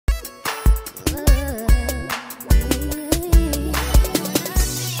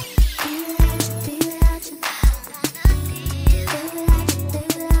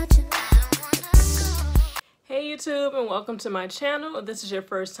YouTube and welcome to my channel. If this is your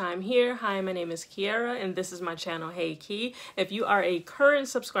first time here, hi, my name is Kearia and this is my channel, Hey Key. If you are a current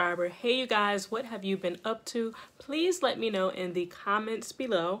subscriber, hey you guys, what have you been up to? Please let me know in the comments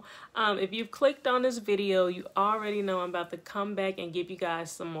below. If you've clicked on this video, you already know I'm about to come back and give you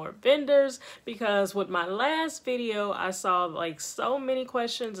guys some more vendors, because with my last video, I saw like so many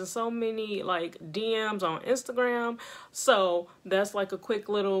questions and so many like DMs on Instagram. So that's like a quick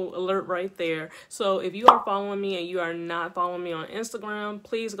little alert right there. So if you are following me and you are not following me on Instagram,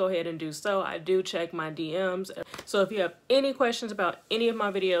 please go ahead and do so. I do check my DMs. So if you have any questions about any of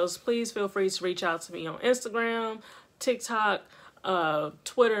my videos, please feel free to reach out to me on Instagram, TikTok,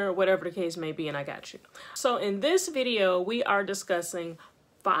 Twitter, whatever the case may be, and I got you. So in this video, we are discussing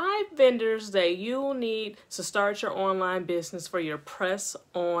 5 vendors that you'll need to start your online business for your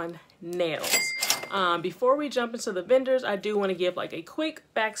press-on nails. Before we jump into the vendors, I do want to give like a quick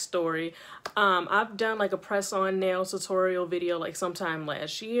backstory. I've done like a press-on nails tutorial video like sometime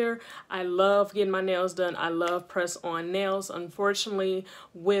last year. I love getting my nails done. I love press-on nails. Unfortunately,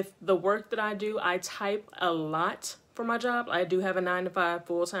 with the work that I do, I type a lot for my job. I do have a 9-to-5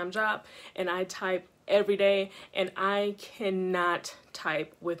 full-time job, and I type every day, and I cannot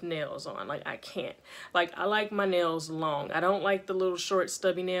type with nails on. Like, I can't. Like, I like my nails long. I don't like the little short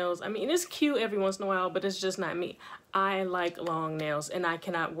stubby nails. I mean, it's cute every once in a while, but it's just not me. I like long nails and I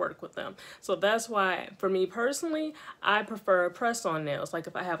cannot work with them. So that's why, for me personally, I prefer press-on nails. Like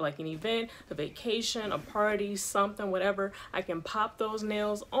if I have like an event, a vacation, a party, something, whatever, I can pop those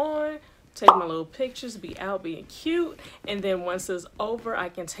nails on, take my little pictures, be out being cute, and then once it's over, I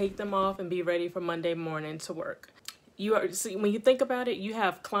can take them off and be ready for Monday morning to work. See, when you think about it, you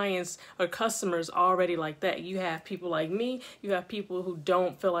have clients or customers already like that. You have people like me. You have people who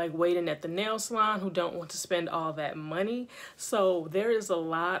don't feel like waiting at the nail salon, who don't want to spend all that money. So there is a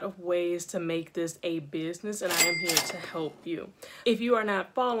lot of ways to make this a business, and I am here to help you. If you are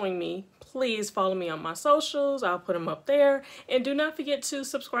not following me, please follow me on my socials. I'll put them up there. And do not forget to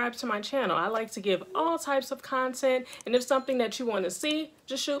subscribe to my channel. I like to give all types of content. And if something that you want to see,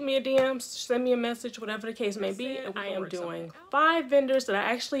 just shoot me a DM, send me a message, whatever the case may be. I am doing 5 vendors that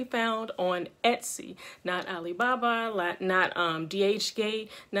I actually found on Etsy, not Alibaba, not DHgate,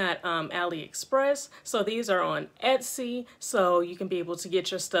 not AliExpress. So these are on Etsy, so you can be able to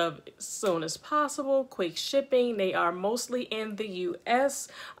get your stuff as soon as possible. Quick shipping. They are mostly in the US.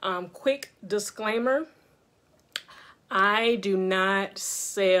 Quick disclaimer, I do not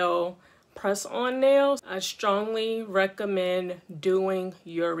sell press-on nails. I strongly recommend doing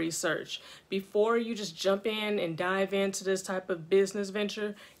your research. Before you just jump in and dive into this type of business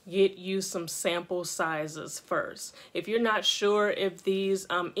venture, get you some sample sizes first. If you're not sure if these,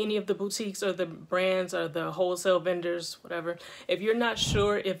 any of the boutiques or the brands or the wholesale vendors, whatever, if you're not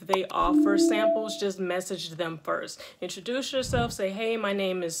sure if they offer samples, just message them first. Introduce yourself, say, hey, my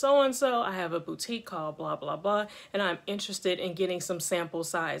name is so-and-so, I have a boutique called blah, blah, blah, and I'm interested in getting some sample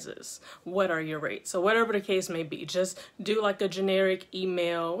sizes. What are your rates? So whatever the case may be, just do like a generic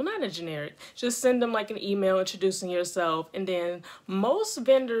email, well, not a generic, just send them like an email introducing yourself, and then most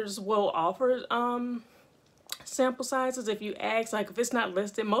vendors will offer sample sizes. If you ask, like if it's not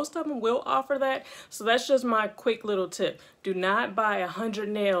listed, most of them will offer that. So that's just my quick little tip. Do not buy 100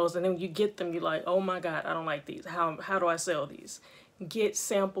 nails and then you get them, you're like, oh my God, I don't like these. How do I sell these? Get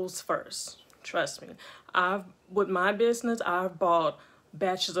samples first. Trust me. With my business, I've bought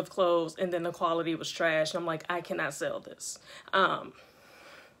batches of clothes and then the quality was trash. And I'm like, I cannot sell this.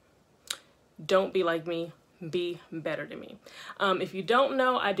 Don't be like me. Be better than me. If you don't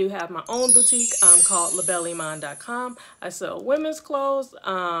know, I do have my own boutique called Shoplabelleiman.com. I sell women's clothes,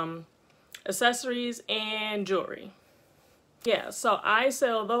 accessories, and jewelry. Yeah, so I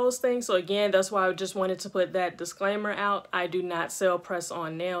sell those things. So again, that's why I just wanted to put that disclaimer out. I do not sell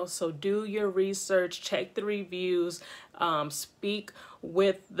press-on nails. So do your research, check the reviews, speak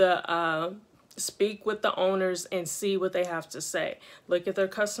with the owners and see what they have to say. Look at their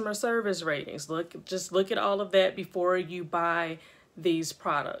customer service ratings. Just look at all of that before you buy these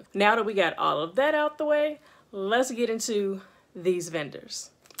products. Now that we got all of that out the way, let's get into these vendors.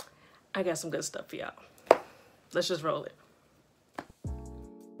 I got some good stuff for y'all. Let's just roll it.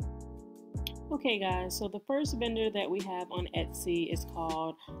 Okay guys, so the first vendor that we have on Etsy is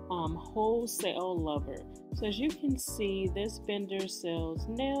called Wholesale Lover. So as you can see, this vendor sells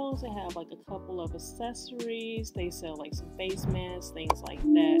nails. They have like a couple of accessories. They sell like some face masks, things like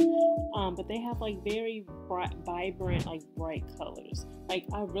that. But they have like very bright, vibrant, like bright colors. Like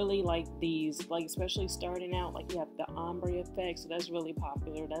I really like these, like especially starting out, like you have the ombre effect. So that's really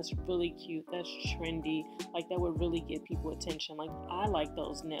popular. That's really cute. That's trendy. Like that would really get people attention. Like I like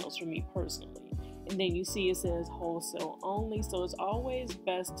those nails for me personally. And then you see it says wholesale only, so it's always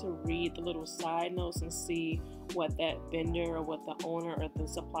best to read the little side notes and see what that vendor or what the owner or the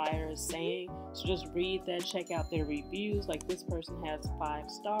supplier is saying. So just read that, check out their reviews. Like this person has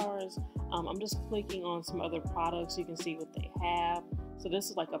 5 stars. I'm just clicking on some other products. You can see what they have. So this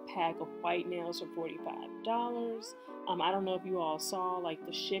is like a pack of white nails for $45. I don't know if you all saw, like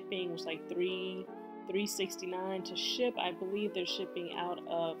the shipping was like $3.69 to ship. I believe they're shipping out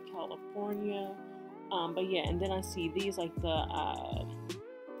of California. But yeah, and then I see these like the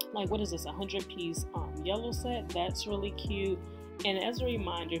like what is this, 100-piece yellow set. That's really cute. And as a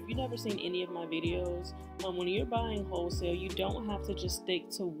reminder, if you've never seen any of my videos, when you're buying wholesale, you don't have to just stick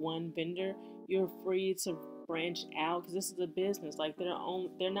to one vendor. You're free to branch out, because this is a business. Like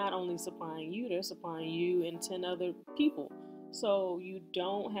they're not only supplying you, they're supplying you and 10 other people. So you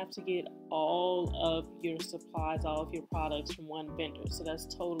don't have to get all of your supplies, all of your products from one vendor. So that's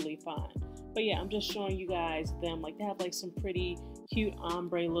totally fine. But yeah, I'm just showing you guys them. Like they have like some pretty cute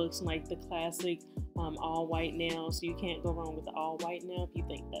ombre looks and like the classic all white nails. So you can't go wrong with the all white nail if you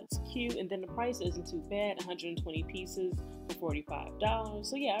think that's cute. And then the price isn't too bad, 120 pieces for $45.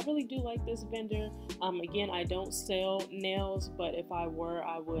 So yeah, I really do like this vendor. Again, I don't sell nails, but if I were,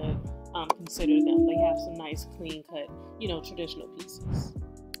 I would consider them. They have some nice clean cut, you know, traditional pieces.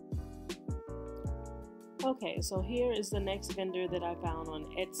 Okay, so here is the next vendor that I found on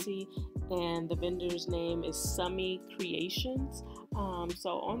Etsy, and the vendor's name is Summy Creations.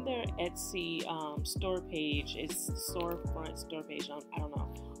 So on their Etsy store page, it's storefront store page, I don't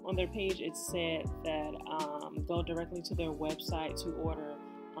know. On their page, it said that go directly to their website to order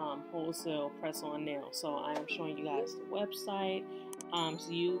wholesale press-on nails. So I am showing you guys the website.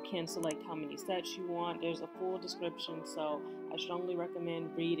 So you can select how many sets you want. There's a full description, so I strongly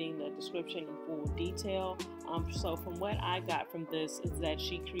recommend reading the description in full detail. So from what I got from this is that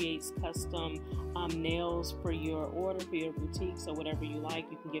she creates custom nails for your order, for your boutique. So whatever you like,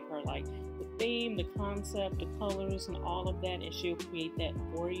 you can give her like the theme, the concept, the colors, and all of that, and she'll create that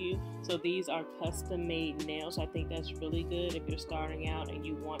for you. So these are custom made nails. I think that's really good if you're starting out and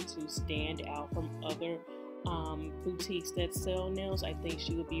you want to stand out from other boutiques that sell nails. I think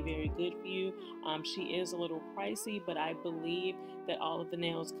she would be very good for you. She is a little pricey, but I believe that all of the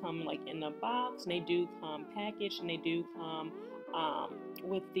nails come like in a box, and they do come packaged, and they do come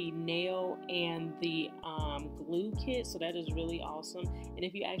with the nail and the glue kit. So that is really awesome. And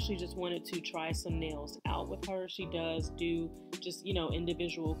if you actually just wanted to try some nails out with her, she does do just, you know,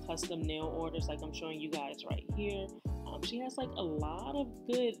 individual custom nail orders like I'm showing you guys right here. She has like a lot of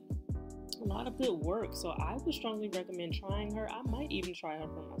good work, so I would strongly recommend trying her. I might even try her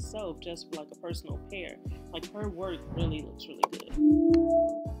for myself, just for like a personal pair. Like her work really looks really good.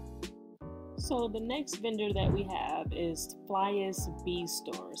 So the next vendor that we have is Flyest Bee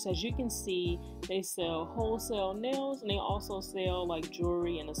Store. So as you can see, they sell wholesale nails, and they also sell like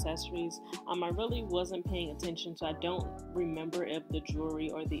jewelry and accessories. I really wasn't paying attention, so I don't remember if the jewelry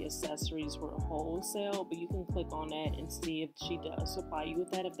or the accessories were wholesale, but you can click on that and see if she does supply you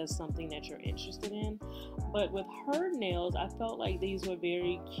with that, if that's something that you're interested in. But with her nails, I felt like these were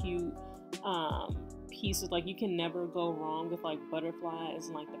very cute pieces. Like you can never go wrong with like butterflies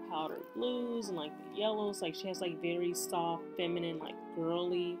and like the powdered blues and like the yellows. Like she has like very soft, feminine, like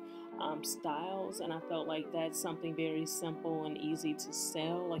girly styles, and I felt like that's something very simple and easy to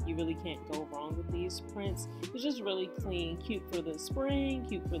sell. Like you really can't go wrong with these prints. It's just really clean, cute for the spring,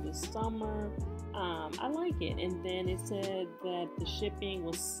 cute for the summer. I like it. And then it said that the shipping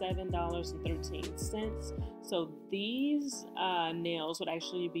was $7.13. So these nails would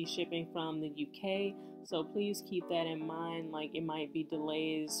actually be shipping from the UK. So please keep that in mind. Like it might be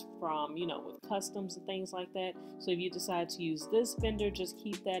delays from, you know, with customs and things like that. So if you decide to use this vendor, just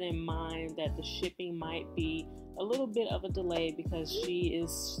keep that in mind, that the shipping might be a little bit of a delay because she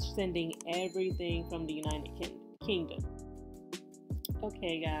is sending everything from the United Kingdom.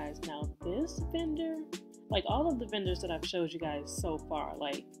 Okay guys, now this vendor, like all of the vendors that I've showed you guys so far,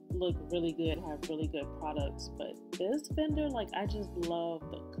 like look really good, have really good products, but this vendor, like I just love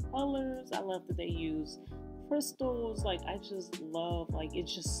the colors. I love that they use crystals. Like I just love, like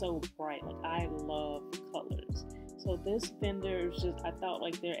it's just so bright. Like I love colors. So this vendor is just, I thought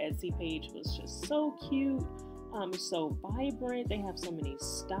like their Etsy page was just so cute. It's so vibrant. They have so many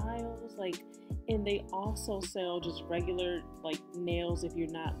styles, like, and they also sell just regular like nails if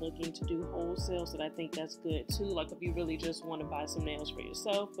you're not looking to do wholesale. So I think that's good too. Like if you really just want to buy some nails for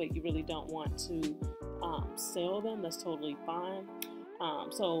yourself, but you really don't want to sell them, that's totally fine.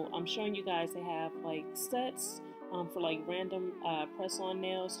 So I'm showing you guys they have like sets for like random press-on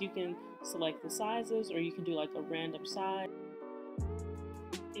nails. You can select the sizes, or you can do like a random size.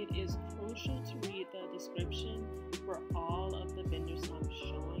 it is crucial to read the description for all of the vendors I'm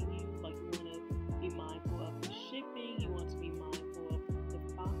showing you. Like, you want to be mindful of the shipping, you want to be mindful of the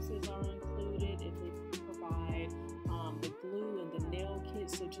boxes are included, if they provide the glue and the nail kit.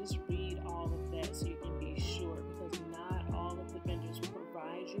 So just read all of that so you can be sure, because not all of the vendors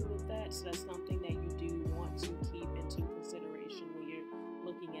provide you with that. So that's something that you do want to keep into consideration when you're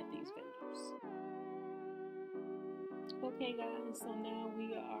looking at these vendors. Okay guys, so now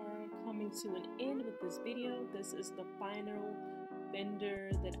we are coming to an end with this video. This is the final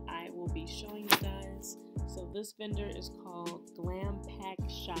vendor that I will be showing you guys. So this vendor is called Glam Pack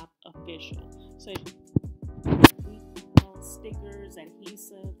Shop Official. So stickers,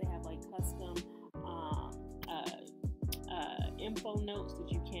 adhesive, they have like custom info notes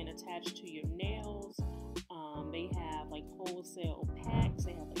that you can attach to your nails. They have like wholesale packs,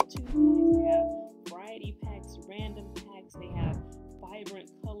 they have like 2 packs, they have variety packs, random packs, they have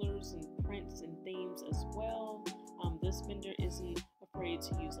vibrant colors and prints and themes as well. This vendor isn't afraid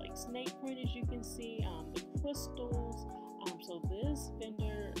to use like snake print, as you can see, the crystals. So this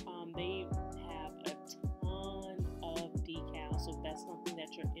vendor, they have a ton of decals, so if that's something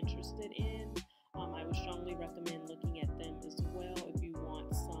that you're interested in, I would strongly recommend looking at them as well if you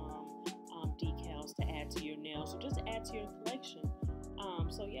want some decals to add to your nails, or just add to your collection.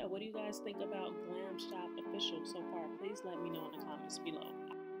 So yeah, what do you guys think about Glam Shop Official so far? Please let me know in the comments below.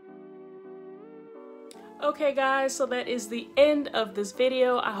 Okay guys, so that is the end of this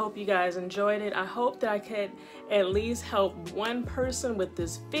video. I hope you guys enjoyed it. I hope that I could at least help one person with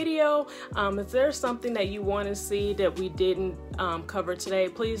this video. If there's something that you want to see that we didn't cover today,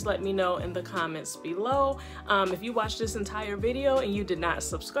 please let me know in the comments below. If you watched this entire video and you did not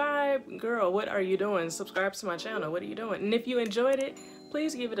subscribe, girl, what are you doing? Subscribe to my channel. What are you doing? And if you enjoyed it,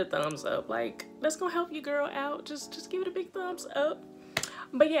 please give it a thumbs up. Like, that's gonna help you girl out. Just give it a big thumbs up.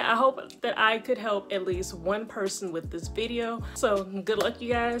 But yeah, I hope that I could help at least one person with this video. So good luck, you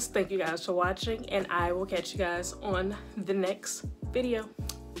guys. Thank you guys for watching, and I will catch you guys on the next video.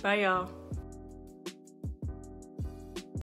 Bye, y'all.